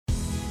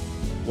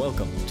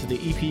Welcome to the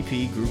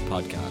EPP Group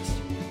Podcast.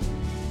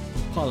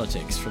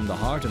 Politics from the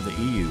heart of the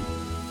EU.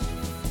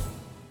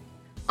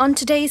 On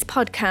today's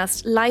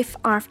podcast, Life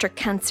After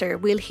Cancer,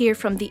 we'll hear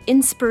from the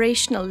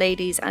inspirational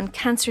ladies and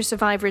cancer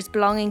survivors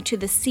belonging to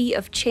the Sea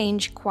of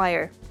Change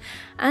choir.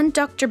 And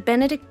Dr.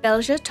 Benedict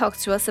Belge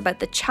talks to us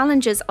about the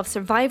challenges of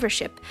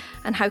survivorship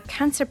and how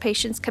cancer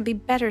patients can be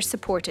better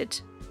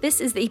supported. This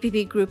is the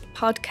EPP Group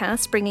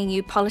podcast, bringing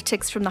you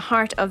politics from the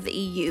heart of the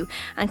EU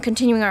and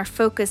continuing our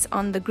focus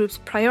on the group's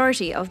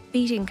priority of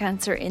beating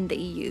cancer in the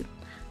EU.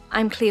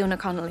 I'm Cleona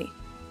Connolly.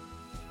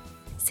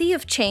 Sea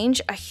of Change,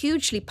 a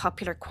hugely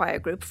popular choir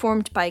group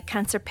formed by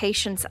cancer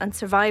patients and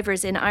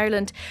survivors in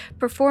Ireland,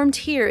 performed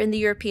here in the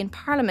European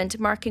Parliament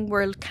marking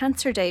World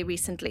Cancer Day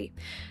recently.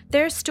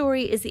 Their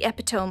story is the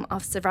epitome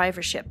of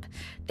survivorship.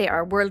 They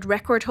are world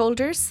record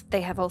holders.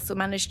 They have also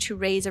managed to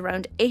raise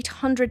around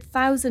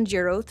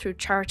 €800,000 through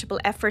charitable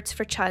efforts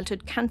for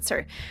childhood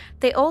cancer.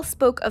 They all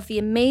spoke of the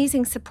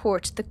amazing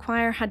support the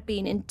choir had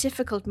been in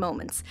difficult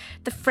moments,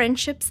 the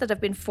friendships that have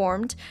been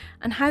formed,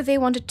 and how they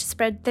wanted to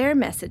spread their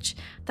message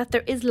that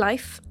there is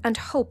life and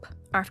hope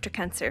after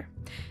cancer.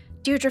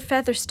 Deirdre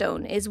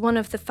Featherstone is one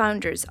of the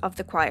founders of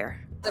the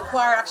choir. The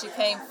choir actually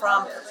came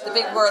from the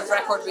big world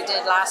record we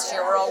did last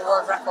year. We're all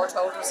world record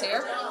holders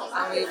here,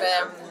 and we've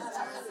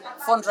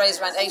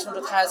fundraised around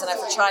 800,000 out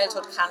for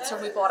childhood cancer.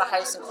 We bought a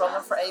house in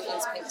Crumlin for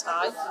Avian's Pink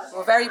Tie.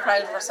 We're very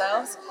proud of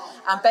ourselves.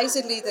 And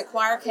basically the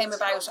choir came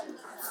about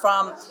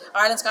from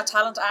Ireland's Got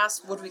Talent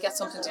asked, would we get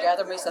something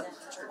together? And we said,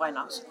 why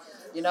not?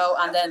 You know,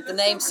 and then the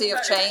name Sea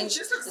of Change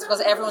is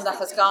because everyone that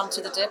has gone to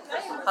the dip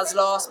has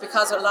lost,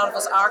 because a lot of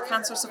us are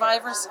cancer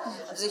survivors. And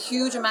there's a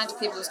huge amount of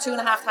people. There's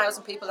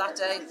 2,500 people that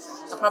day,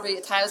 and probably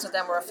 1,000 of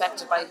them were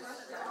affected by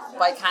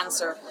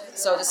cancer.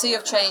 So the Sea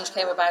of Change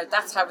came about.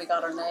 That's how we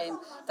got our name.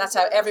 That's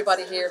how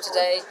everybody here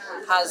today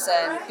has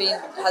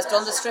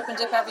done the strip and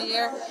dip every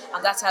year,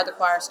 and that's how the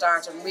choir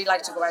started. And we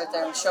like to go out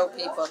there and show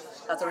people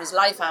that there is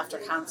life after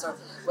cancer,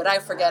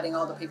 without forgetting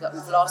all the people that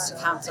we've lost to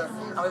cancer.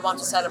 And we want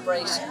to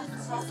celebrate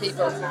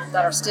people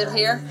that are still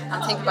here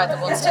and think about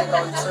the ones still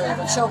going through,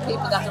 and show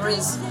people that there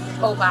is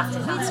hope after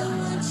cancer.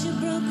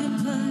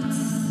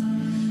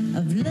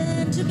 I've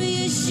learned to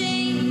be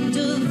ashamed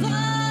of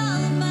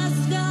all my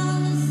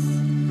scars.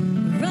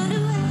 Run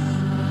away,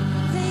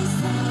 they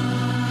say.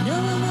 No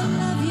one will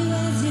love you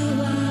as you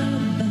are,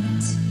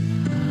 but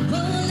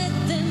won't let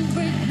them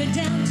break me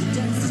down to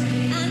dust.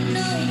 I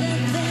know that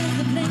there's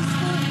a place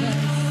for us,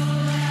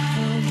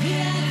 for we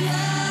are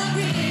glorious.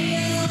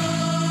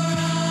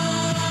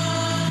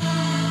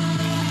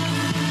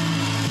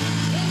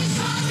 When the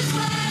strongest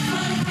words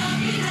run from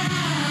me now,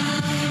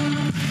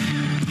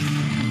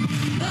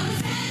 gonna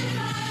stand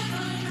by running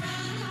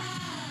round.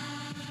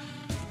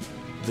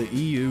 The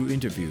EU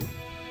Interview.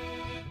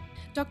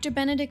 Dr.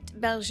 Benedict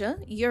Belge,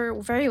 you're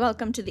very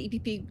welcome to the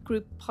EPP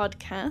Group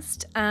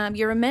podcast.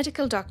 You're a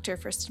medical doctor,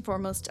 first and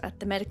foremost, at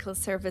the medical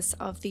service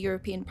of the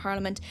European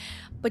Parliament,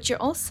 but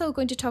you're also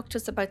going to talk to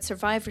us about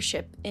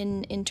survivorship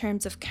in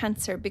terms of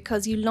cancer,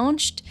 because you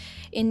launched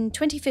in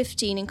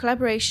 2015, in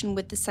collaboration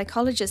with the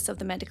psychologists of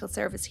the medical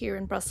service here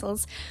in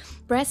Brussels,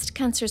 breast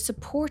cancer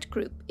support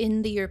group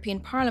in the European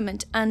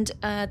Parliament, and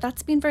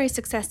that's been very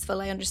successful,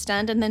 I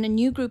understand, and then a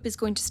new group is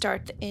going to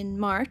start in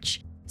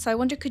March. So I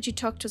wonder, could you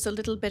talk to us a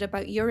little bit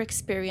about your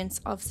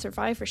experience of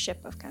survivorship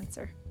of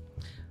cancer?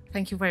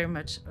 Thank you very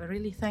much.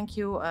 Really, thank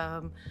you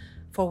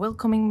for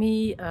welcoming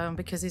me,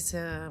 because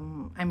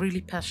I'm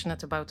really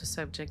passionate about the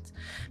subject.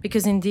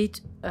 Because indeed,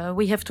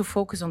 we have to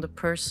focus on the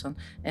person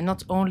and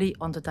not only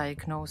on the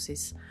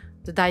diagnosis.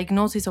 The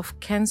diagnosis of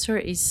cancer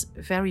is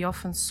very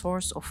often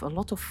source of a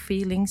lot of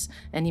feelings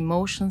and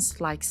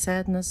emotions like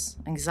sadness,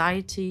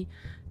 anxiety,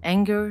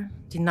 anger,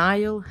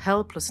 denial,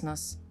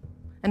 helplessness.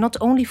 And not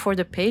only for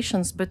the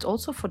patients, but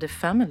also for the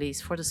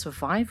families, for the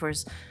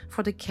survivors,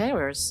 for the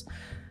carers.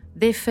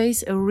 They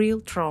face a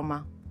real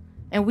trauma,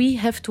 and we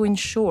have to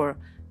ensure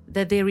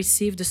that they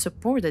receive the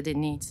support that they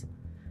need.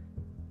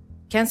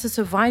 Cancer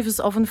survivors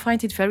often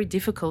find it very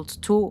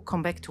difficult to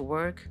come back to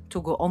work,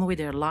 to go on with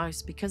their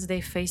lives, because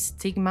they face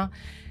stigma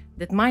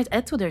that might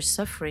add to their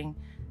suffering,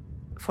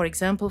 for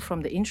example,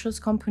 from the insurance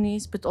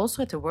companies, but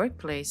also at the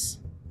workplace.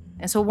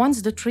 And so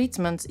once the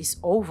treatment is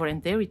over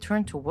and they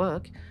return to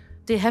work,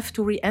 they have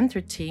to re-enter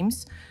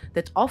teams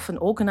that often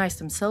organize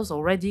themselves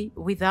already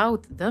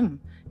without them,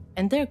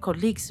 and their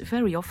colleagues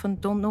very often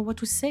don't know what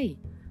to say.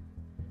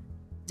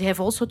 They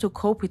have also to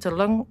cope with the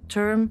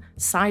long-term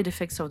side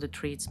effects of the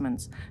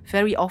treatment.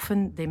 Very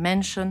often they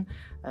mention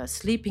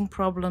sleeping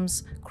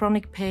problems,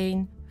 chronic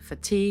pain,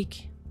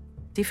 fatigue,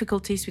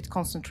 difficulties with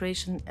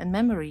concentration and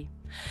memory.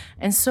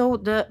 And so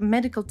the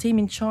medical team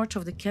in charge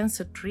of the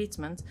cancer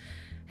treatment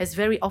has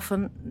very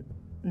often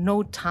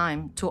no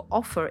time to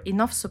offer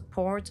enough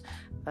support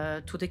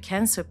to the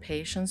cancer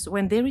patients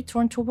when they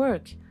return to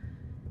work.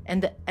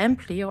 And the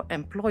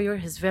employer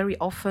has very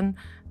often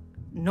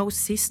no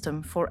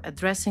system for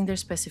addressing their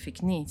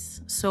specific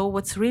needs. So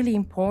what's really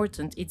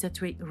important is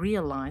that we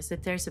realize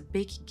that there's a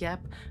big gap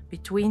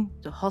between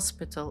the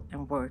hospital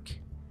and work.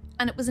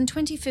 And it was in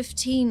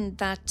 2015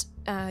 that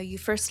you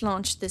first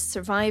launched this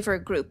survivor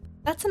group.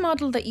 That's a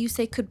model that you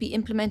say could be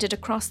implemented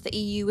across the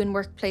EU in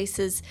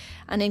workplaces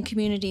and in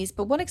communities,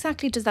 but what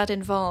exactly does that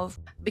involve?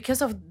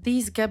 Because of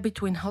this gap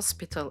between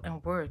hospital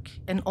and work,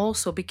 and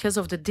also because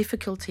of the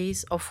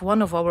difficulties of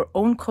one of our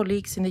own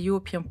colleagues in the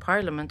European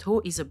Parliament,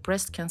 who is a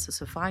breast cancer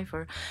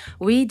survivor,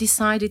 we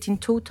decided in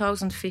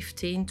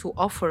 2015 to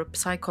offer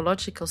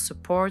psychological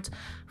support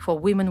for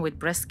women with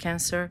breast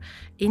cancer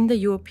in the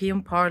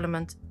European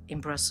Parliament in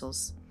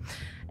Brussels.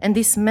 And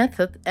this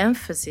method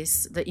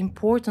emphasizes the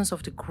importance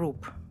of the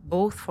group,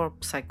 both for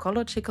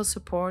psychological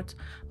support,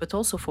 but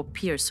also for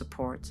peer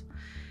support.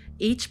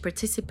 Each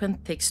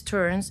participant takes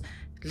turns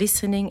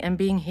listening and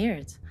being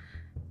heard.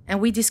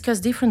 And we discuss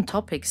different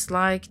topics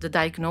like the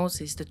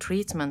diagnosis, the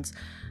treatment,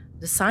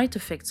 the side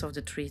effects of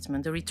the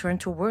treatment, the return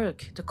to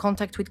work, the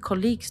contact with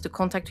colleagues, the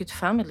contact with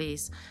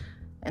families,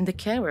 and the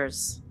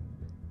carers.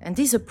 And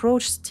this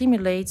approach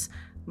stimulates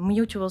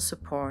mutual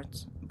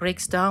support,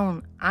 breaks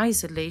down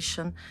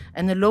isolation,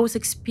 and allows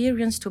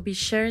experience to be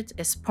shared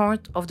as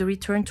part of the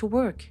return to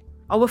work.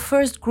 Our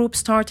first group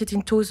started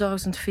in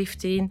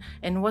 2015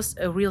 and was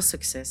a real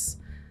success.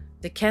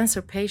 The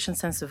cancer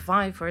patients and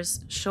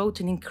survivors showed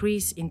an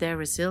increase in their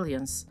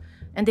resilience,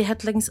 and they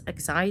had less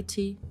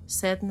anxiety,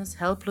 sadness,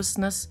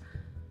 helplessness,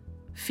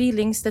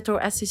 feelings that are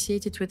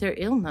associated with their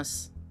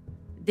illness.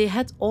 They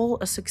had all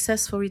a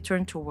successful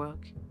return to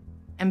work.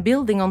 And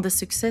building on the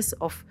success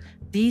of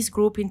this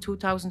group in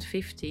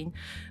 2015,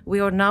 we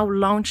are now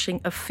launching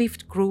a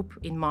fifth group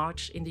in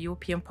March in the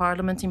European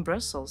Parliament in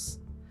Brussels.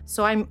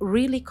 So I'm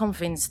really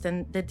convinced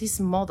that this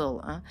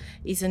model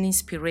is an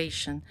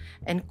inspiration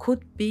and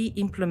could be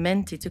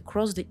implemented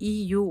across the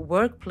EU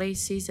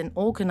workplaces and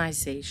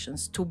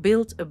organizations to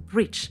build a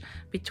bridge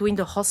between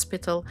the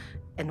hospital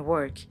and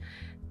work,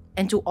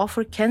 and to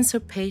offer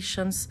cancer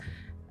patients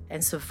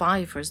and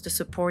survivors the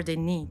support they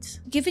need.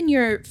 Given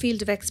your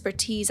field of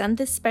expertise and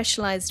this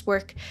specialised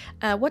work,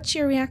 what's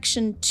your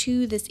reaction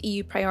to this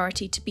EU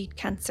priority to beat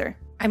cancer?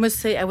 I must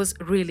say I was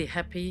really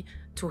happy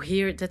to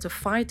hear that the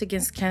fight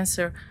against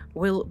cancer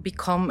will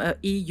become an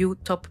EU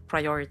top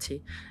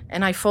priority.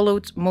 And I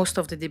followed most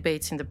of the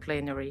debates in the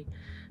plenary.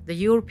 The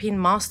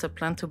European Master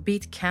Plan to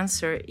beat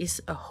cancer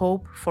is a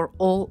hope for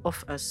all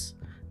of us,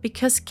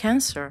 because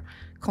cancer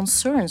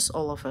concerns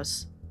all of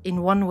us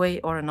in one way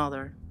or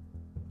another.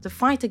 The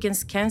fight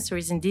against cancer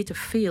is indeed a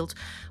field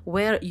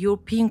where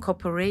European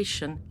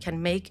cooperation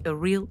can make a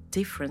real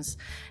difference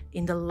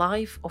in the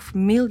life of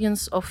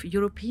millions of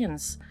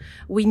Europeans.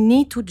 We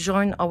need to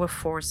join our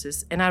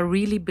forces, and I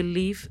really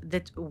believe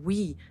that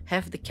we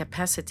have the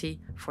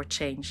capacity for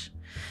change.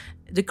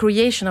 The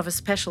creation of a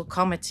special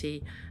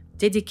committee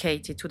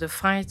dedicated to the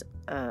fight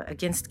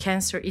against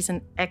cancer is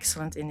an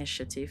excellent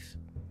initiative.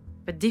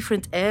 But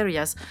different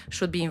areas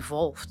should be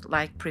involved,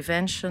 like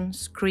prevention,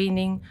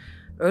 screening,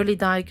 early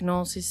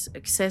diagnosis,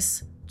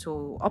 access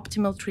to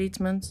optimal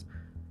treatment,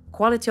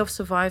 quality of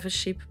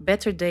survivorship,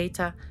 better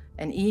data,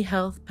 and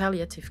e-health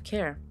palliative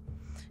care.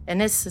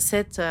 And as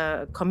said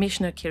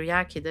Commissioner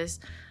Kyriakides,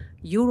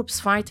 Europe's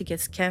fight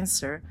against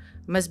cancer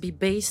must be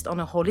based on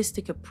a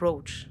holistic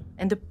approach,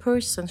 and the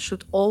person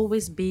should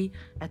always be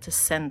at the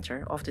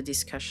center of the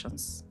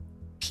discussions.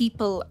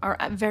 People are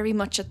very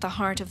much at the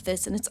heart of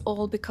this, and it's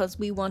all because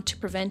we want to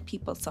prevent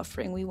people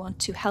suffering. We want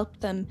to help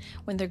them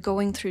when they're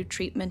going through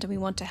treatment, and we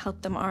want to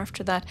help them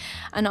after that.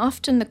 And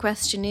often the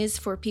question is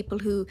for people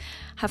who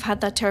have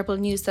had that terrible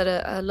news that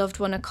a loved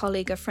one, a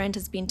colleague, a friend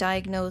has been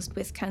diagnosed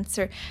with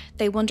cancer.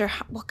 They wonder,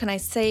 what can I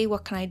say?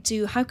 What can I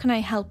do? How can I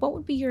help? What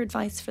would be your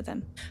advice for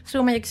them?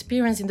 Through my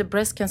experience in the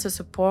breast cancer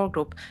support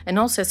group, and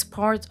also as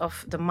part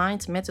of the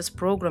Mind Matters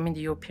program in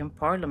the European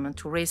Parliament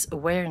to raise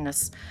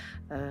awareness,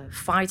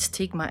 fight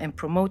stigma and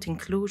promote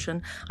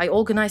inclusion, I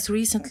organized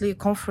recently a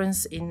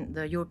conference in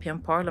the European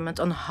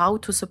Parliament on how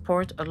to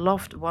support a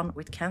loved one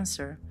with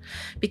cancer.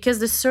 Because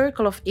the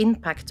circle of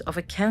impact of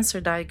a cancer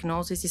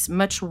diagnosis is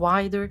much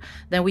wider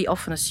than we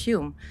often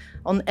assume.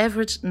 On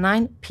average,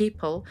 9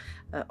 people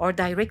are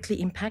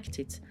directly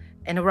impacted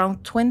and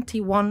around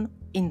 21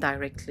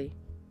 indirectly.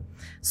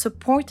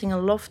 Supporting a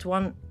loved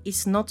one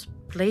is not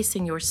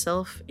placing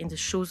yourself in the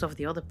shoes of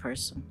the other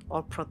person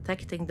or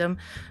protecting them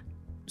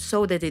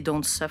so that they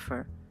don't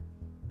suffer,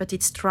 but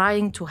it's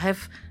trying to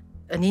have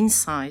an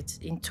insight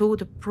into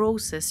the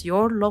process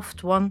your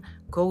loved one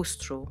goes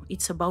through.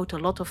 It's about a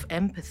lot of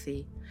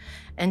empathy.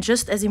 And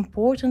just as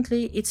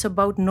importantly, it's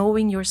about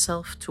knowing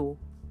yourself too.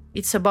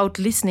 It's about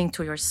listening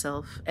to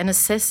yourself and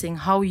assessing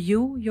how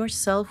you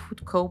yourself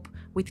would cope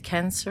with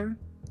cancer,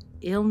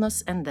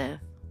 illness, and death.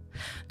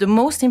 The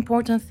most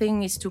important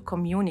thing is to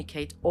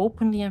communicate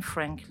openly and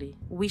frankly.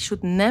 We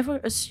should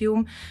never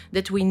assume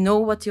that we know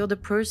what the other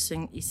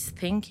person is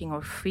thinking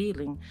or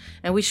feeling,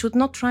 and we should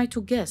not try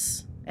to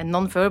guess. And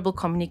nonverbal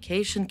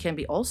communication can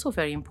be also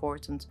very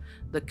important.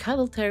 The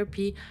cuddle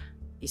therapy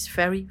is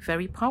very,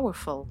 very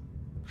powerful.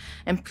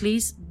 And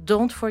please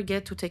don't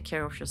forget to take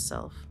care of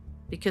yourself,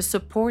 because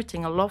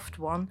supporting a loved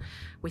one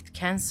with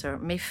cancer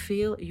may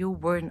feel you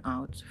worn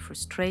out,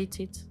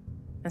 frustrated,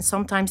 and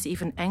sometimes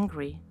even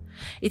angry.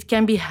 It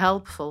can be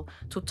helpful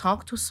to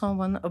talk to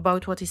someone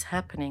about what is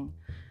happening.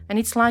 And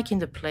it's like in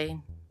the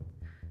plane.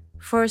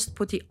 First,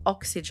 put the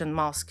oxygen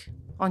mask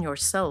on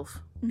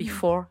yourself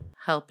before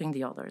helping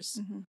the others.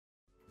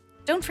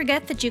 Don't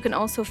forget that you can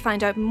also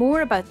find out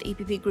more about the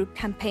EPP Group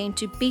campaign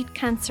to beat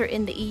cancer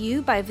in the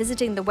EU by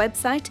visiting the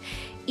website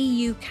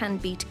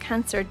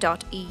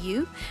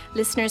eucanbeatcancer.eu.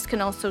 Listeners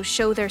can also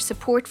show their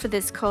support for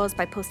this cause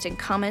by posting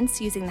comments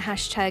using the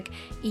hashtag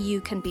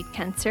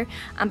EUCanBeatCancer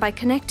and by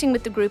connecting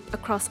with the group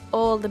across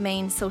all the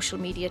main social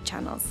media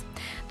channels.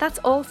 That's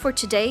all for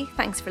today.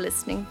 Thanks for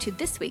listening to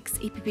this week's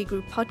EPP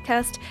Group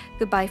podcast.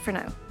 Goodbye for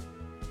now.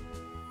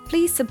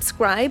 Please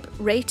subscribe,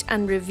 rate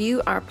and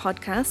review our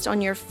podcast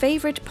on your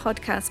favourite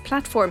podcast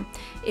platform.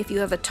 If you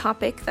have a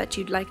topic that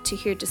you'd like to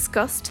hear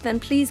discussed, then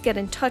please get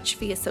in touch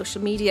via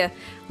social media.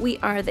 We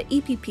are the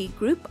EPP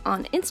Group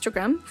on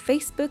Instagram,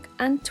 Facebook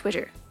and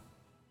Twitter.